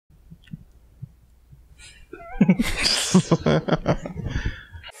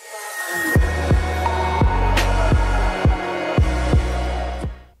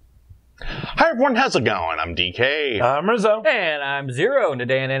Hi everyone, how's it going? I'm DK. I'm Rizzo. And I'm Zero, and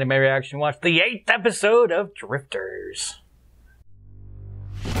today in Anime Reaction, watch the 8th episode of Drifters.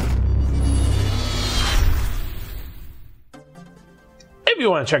 If you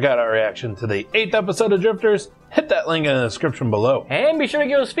want to check out our reaction to the 8th episode of Drifters, hit that link in the description below. And be sure to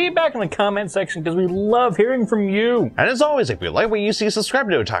give us feedback in the comment section, because we love hearing from you. And as always, if you like what you see, subscribe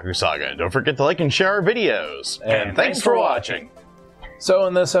to Otaku Saga. Don't forget to like and share our videos. And thanks for watching. So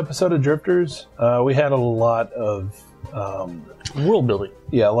in this episode of Drifters, we had a lot of... World building.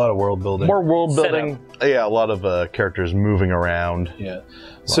 Yeah, a lot of world building. More world building. Yeah, a lot of characters moving around. Yeah.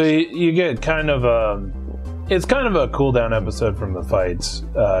 So you get kind of... it's kind of a cool-down episode from the fights,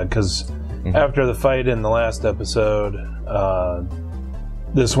 because after the fight in the last episode,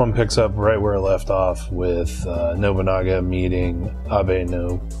 this one picks up right where it left off with Nobunaga meeting Abe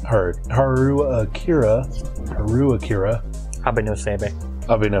no Haru Akira. Abe no Sebe.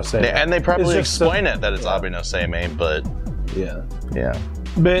 Abe no Seimei. Yeah, and they probably explain it that it's Abe no Seimei, but... Yeah. Yeah.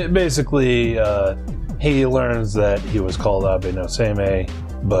 Basically, he learns that he was called Abe no Seimei,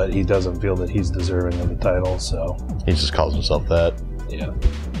 but he doesn't feel that he's deserving of the title, so... He just calls himself that. Yeah.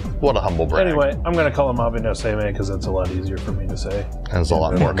 What a humble brag. Anyway, I'm going to call him Abe no Seimei because that's a lot easier for me to say. And it's a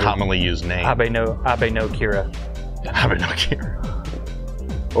lot more commonly used name. Abe no Kira. Abe no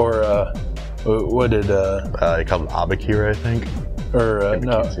Kira. Or, what did, he called him Abakira, I think. Or,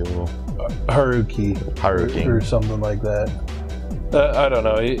 no, Haruki. Haruki. Or something like that. I don't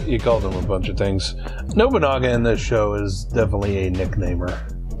know, he called him a bunch of things. Nobunaga in this show is definitely a nicknamer.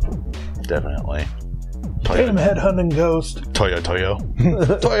 Definitely. Damn headhunting ghost. Toyo. Toyo.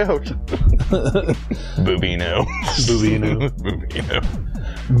 Boobino.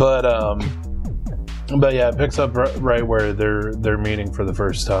 But yeah, it picks up right where they're meeting for the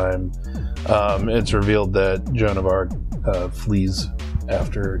first time. It's revealed that Joan of Arc flees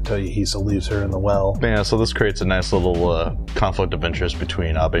after Toyohisa leaves her in the well. Yeah, so this creates a nice little conflict of interest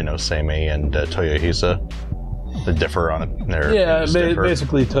between Abe no Seimei and Toyohisa. They differ on it. Yeah,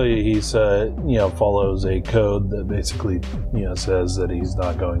 basically Toyohisa, follows a code that basically, says that he's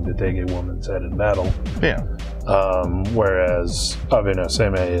not going to take a woman's head in battle. Yeah. Whereas Abe no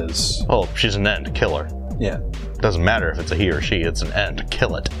Seimei is... Well, she's an end, kill her. Yeah. Doesn't matter if it's a he or she, it's an end,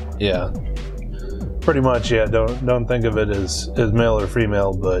 kill it. Yeah. Pretty much, yeah. Don't think of it as male or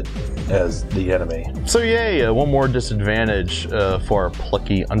female, but as the enemy. So yay, one more disadvantage for our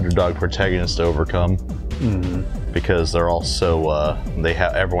plucky underdog protagonist to overcome. Because they're also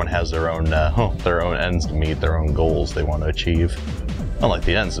everyone has their own ends to meet, their own goals they want to achieve. Unlike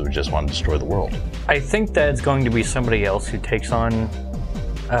the ends who just want to destroy the world. I think that it's going to be somebody else who takes on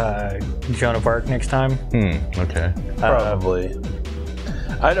Joan of Arc next time. Okay. Probably.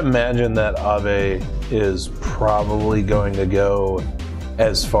 I'd imagine that Abe is probably going to go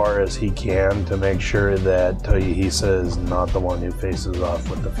as far as he can to make sure that Toyohisa is not the one who faces off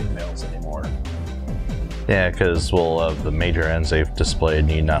with the females anymore. Yeah, because, the major ends they've displayed,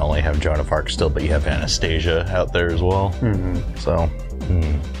 you not only have Joan of Arc still, but you have Anastasia out there as well. So,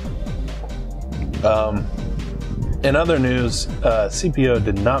 In other news, CPO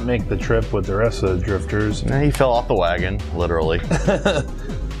did not make the trip with the rest of the drifters. He fell off the wagon, literally.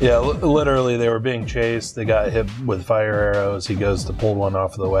 Yeah, literally, they were being chased. They got hit with fire arrows. He goes to pull one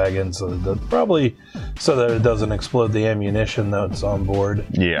off of the wagon, so that it doesn't explode the ammunition that's on board.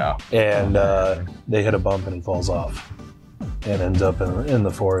 Yeah. And they hit a bump, and he falls off, and ends up in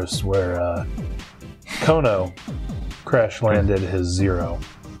the forest where Kono crash landed his Zero,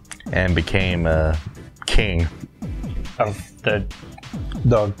 and became king of the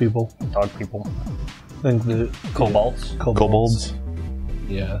dog people. Dog people. I think the kobolds.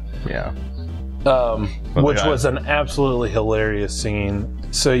 Yeah. Yeah. Which was an absolutely hilarious scene.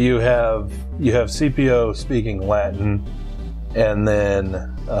 So you have CPO speaking Latin, and then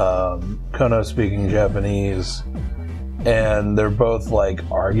Kono speaking Japanese, and they're both like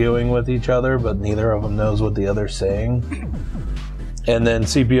arguing with each other, but neither of them knows what the other's saying. And then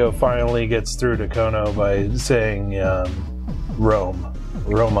CPO finally gets through to Kono by saying Roma,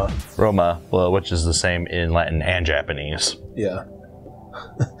 which is the same in Latin and Japanese. Yeah.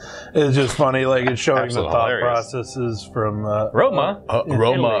 It's just funny, like it's showing Absolutely the thought hilarious. processes from Rome,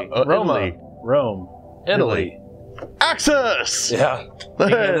 Italy. Axis. Yeah,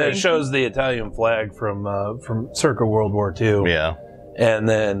 and it shows the Italian flag from circa World War II. Yeah, and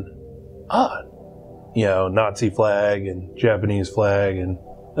then Nazi flag and Japanese flag and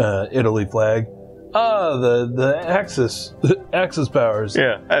Italy flag. the Axis powers.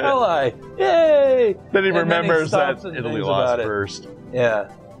 Yeah. Ally. Yay! Then he And remembers then he that Italy lost first. Yeah.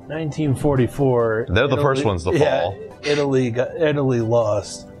 1944. They're the first ones to fall. Italy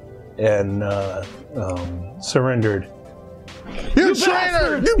lost and surrendered. You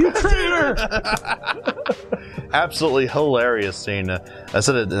traitor! You traitor! Absolutely hilarious scene. I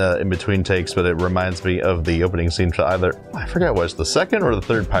said it in between takes, but it reminds me of the opening scene to either, I forget what it's the second or the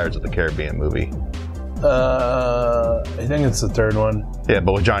third Pirates of the Caribbean movie. I think it's the third one. Yeah,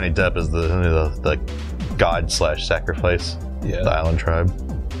 but with Johnny Depp as the god/sacrifice, the island tribe.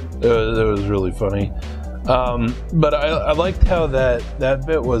 It was really funny. But I liked how that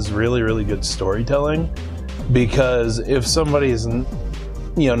bit was really, really good storytelling, because if somebody's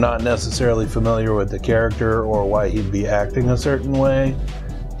not necessarily familiar with the character or why he'd be acting a certain way,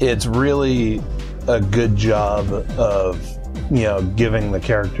 it's really a good job of giving the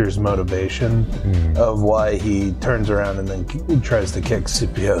character's motivation of why he turns around and then tries to kick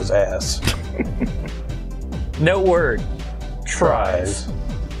Scipio's ass. No word. Tries.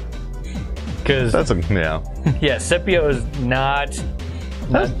 Because yeah, Scipio is not.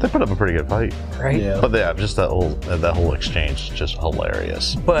 They put up a pretty good fight, right? Yeah. But yeah, just that whole exchange is just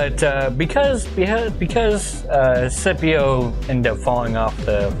hilarious. But because Scipio ended up falling off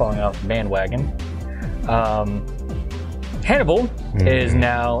the bandwagon, Hannibal is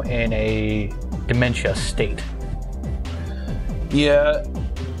now in a dementia state. Yeah,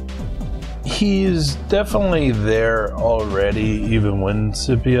 he's definitely there already, even when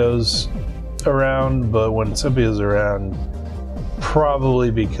Scipio's around. But when Scipio's around,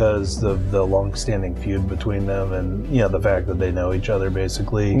 probably because of the long-standing feud between them, and the fact that they know each other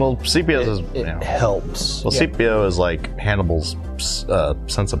basically. Well, Scipio's helps. Well, Scipio is like Hannibal's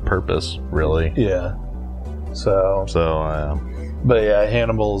sense of purpose, really. Yeah. So. But yeah,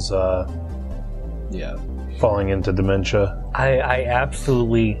 Hannibal's falling into dementia. I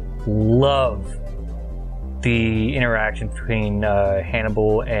absolutely love the interaction between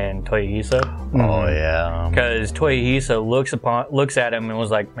Hannibal and Toyohisa. Oh yeah, because Toyohisa looks at him and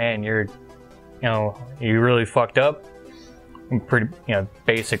was like, "Man, you really fucked up." Pretty,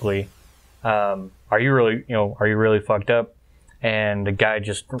 basically, are you really fucked up? And the guy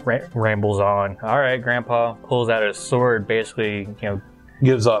just rambles on. All right, Grandpa pulls out his sword, basically,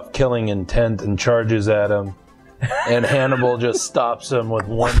 gives off killing intent and charges at him, and Hannibal just stops him with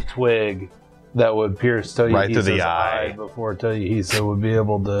one twig that would pierce Toyohisa's right through the eye before Toyohisa would be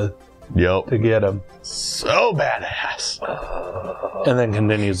able to get him. So badass. And then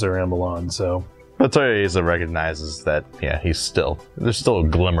continues to ramble on. So, but Toyohisa recognizes that there's still a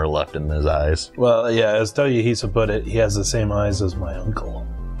glimmer left in his eyes. Well, yeah, as Toyohisa put it, he has the same eyes as my uncle.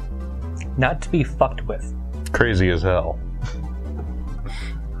 Not to be fucked with. Crazy as hell.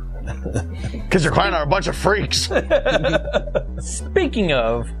 Because your client are a bunch of freaks. Speaking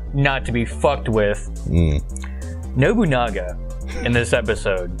of not to be fucked with, Nobunaga in this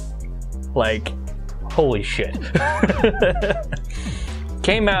episode, like, holy shit.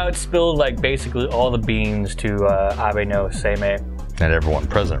 Came out, spilled like basically all the beans to Abe no Seimei. And everyone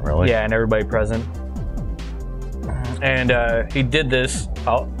present, really. Yeah, and everybody present. And he did this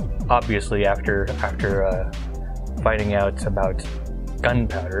obviously after finding out about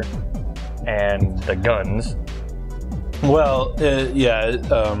gunpowder and the guns. Well, it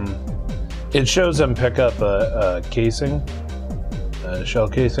shows him pick up a casing, a shell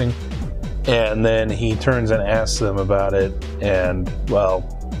casing, and then he turns and asks them about it, and, well,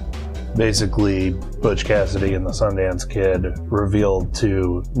 basically Butch Cassidy and the Sundance Kid revealed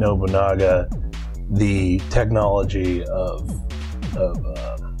to Nobunaga the technology of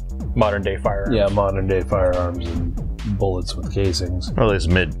modern day firearms. Yeah, modern day firearms and bullets with casings. Or at least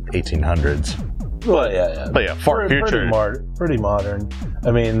mid-1800s. Well, yeah. But yeah, far future. Pretty modern.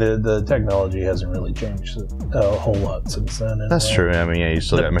 I mean, the technology hasn't really changed a whole lot since then. Anyway. That's true. I mean, yeah, you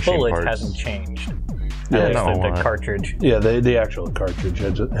still got machine parts. The bullet hasn't changed. Yeah, the cartridge. Yeah, the actual cartridge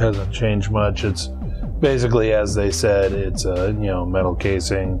hasn't changed much. It's basically, as they said, it's a metal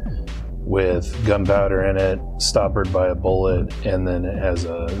casing with gunpowder in it, stoppered by a bullet, and then it has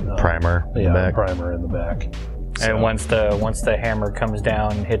a primer. Primer in the back. So. And once the hammer comes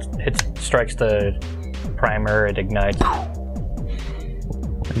down, strikes the primer, it ignites.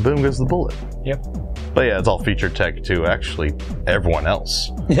 And boom goes the bullet. Yep. But yeah, it's all feature tech to actually everyone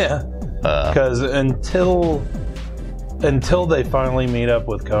else. Yeah. Because until they finally meet up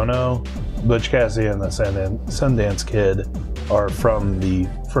with Kono, Butch Cassidy and the Sundance Kid are from the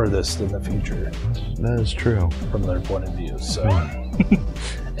furthest in the future. That is true. From their point of view. So.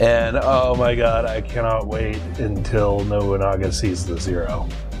 And oh my god, I cannot wait until Nobunaga sees the Zero.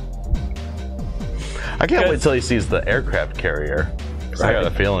 I can't wait till he sees the aircraft carrier. Right. I got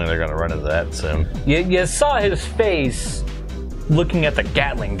a feeling they're going to run into that soon. You saw his face looking at the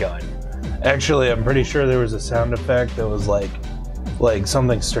Gatling gun. Actually, I'm pretty sure there was a sound effect that was like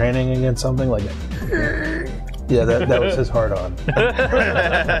something straining against something, like yeah, that was his heart on.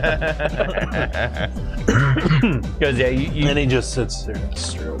 Because and he just sits there and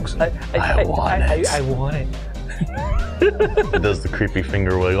strokes. I want it. It does the creepy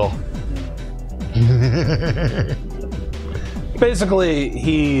finger wiggle. Basically,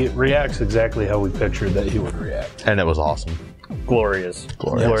 he reacts exactly how we pictured that he would react. And it was awesome. Glorious.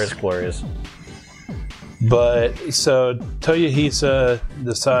 But, so, Toyohisa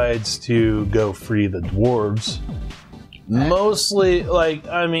decides to go free the dwarves. Mostly,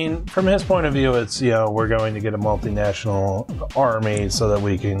 from his point of view, it's, we're going to get a multinational army so that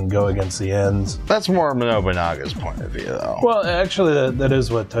we can go against the Ends. That's more Nobunaga's point of view, though. Well, actually, that is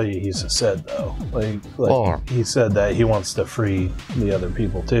what Toyohisa said, though. He said that he wants to free the other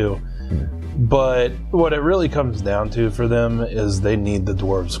people, too. But what it really comes down to for them is they need the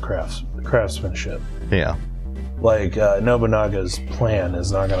dwarves' craftsmanship. Yeah. Nobunaga's plan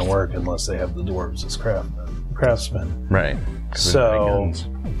is not going to work unless they have the dwarves as craftsmen. Right. So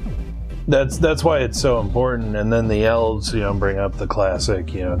that's why it's so important. And then the elves, bring up the classic,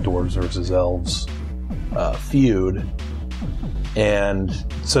 dwarves versus elves feud. And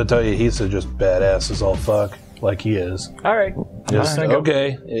so Toyohisa just badass as all fuck, like he is. All right.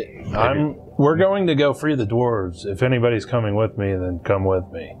 Okay. We're going to go free the dwarves. If anybody's coming with me, then come with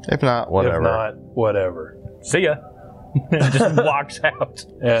me. If not, whatever. If not, whatever. See ya. Just walks out.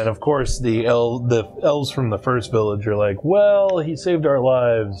 And of course, the elves from the first village are like, well, he saved our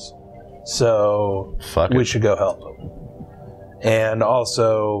lives, so we should go help him. And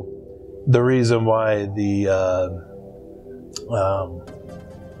also, the reason why the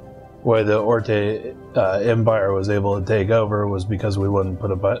Orte Empire was able to take over was because we wouldn't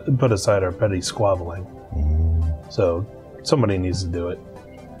put aside our petty squabbling. So somebody needs to do it.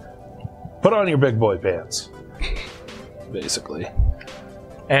 Put on your big boy pants. Basically.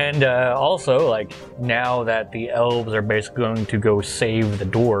 And also, now that the elves are basically going to go save the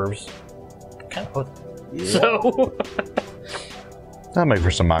dwarves, so that'll make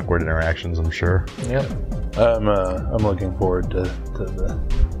for some awkward interactions, I'm sure. Yep. I'm looking forward to the.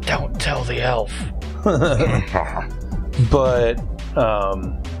 Don't tell the elf. But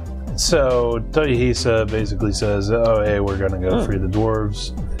so Toyohisa basically says, "Oh, hey, we're gonna go free the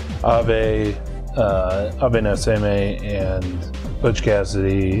dwarves." Abe no Seimei and Butch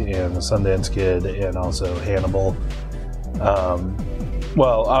Cassidy and the Sundance Kid and also Hannibal.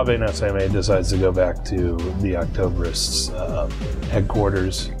 Abe no Seimei decides to go back to the Octoberists'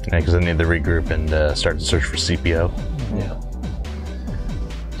 headquarters. Yeah, because they need to regroup and start to search for CPO. Yeah.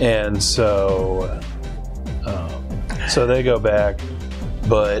 And so they go back,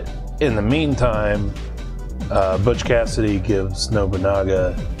 but in the meantime, Butch Cassidy gives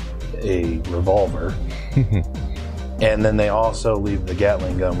Nobunaga a revolver, and then they also leave the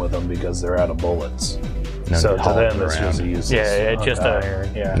Gatling gun with them because they're out of bullets. So to them, it's just useless. Yeah, it's just iron.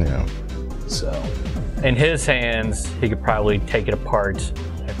 Yeah. So, in his hands, he could probably take it apart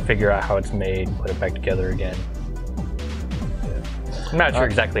and figure out how it's made, and put it back together again. I'm not sure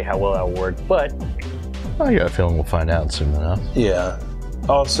exactly how well that will work, but I got a feeling we'll find out soon enough. Yeah.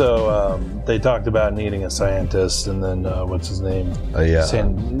 Also, they talked about needing a scientist, and then what's his name?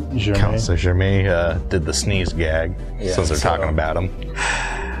 Saint-Germain. Count Saint-Germain did the sneeze gag since they're talking about him.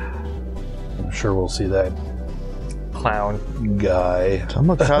 I'm sure we'll see that clown guy.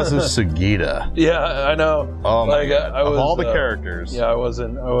 Tomokazu Sugita. Yeah, I know. Oh my God. Of all the characters. Yeah, I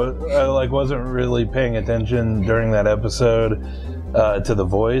wasn't really paying attention during that episode to the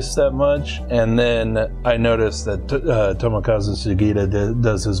voice that much, and then I noticed that Tomokazu Sugita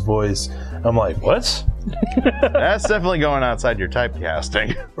does his voice. I'm like, what? That's definitely going outside your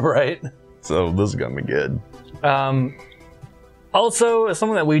typecasting. Right. So this is going to be good. Also,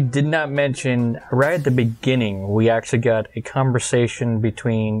 something that we did not mention right at the beginning, we actually got a conversation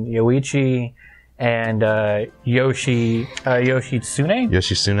between Yoichi and Yoshitsune?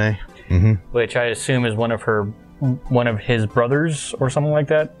 Yoshitsune? Mm-hmm. Which I assume is one of his brothers or something like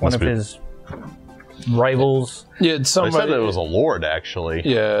that. One of his rivals. Yeah, it's somebody. They said it was a lord, actually.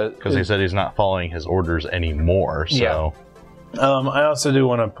 Yeah. Because he said he's not following his orders anymore, so... Yeah. I also do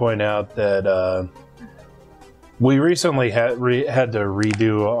want to point out that we recently had to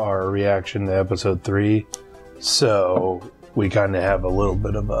redo our reaction to episode 3, so we kind of have a little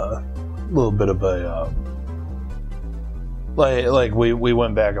bit of a we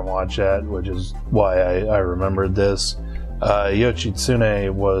went back and watched that, which is why I remembered this.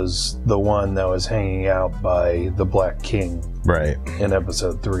 Yoshitsune was the one that was hanging out by the Black King Right. in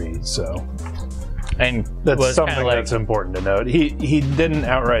episode 3, so And that's something that's important to note. He didn't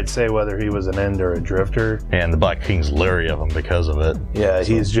outright say whether he was an End or a Drifter. And the Black King's leery of him because of it. Yeah,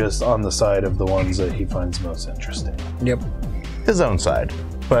 he's just on the side of the ones that he finds most interesting. Yep. His own side.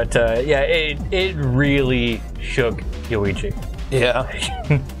 But yeah, it really shook Yoichi Yeah.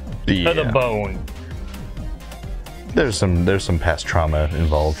 to the bone. There's some past trauma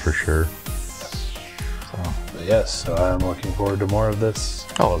involved for sure. But yes, so I'm looking forward to more of this.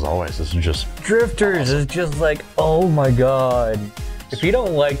 Oh, as always, this is just Drifters is just like, oh my god. If you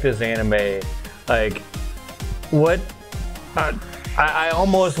don't like this anime, like, what? I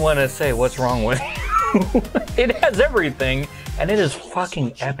almost want to say, what's wrong with you? It has everything, and it is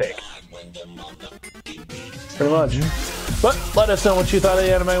fucking epic. Pretty much. But let us know what you thought of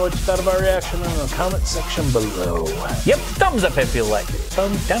the anime, what you thought of our reaction in the comment section below. Yep, thumbs up if you like it.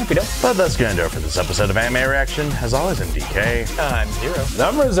 Thumbs down if you don't. But that's gonna do it for this episode of Anime Reaction. As always, I'm DK. I'm Zero.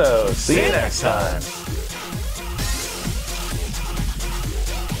 Numberzo. See you next time.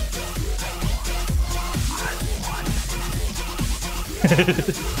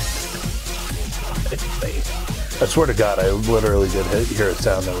 I swear to God, I literally did hear a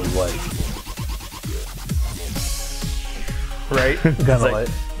sound that was like... Right? Kind of like...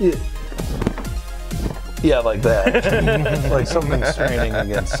 Yeah, like that. Like something straining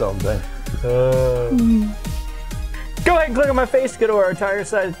against something. Go ahead and click on my face to go to our entire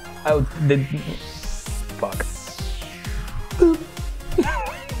site. Oh, fuck.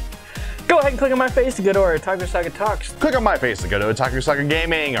 Go ahead and click on my face to go to our Otaku Saga Talks. Click on my face to go to Otaku Saga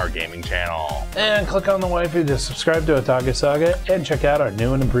Gaming, our gaming channel. And click on the waifu to subscribe to Otaku Saga and check out our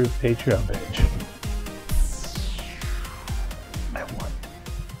new and improved Patreon page.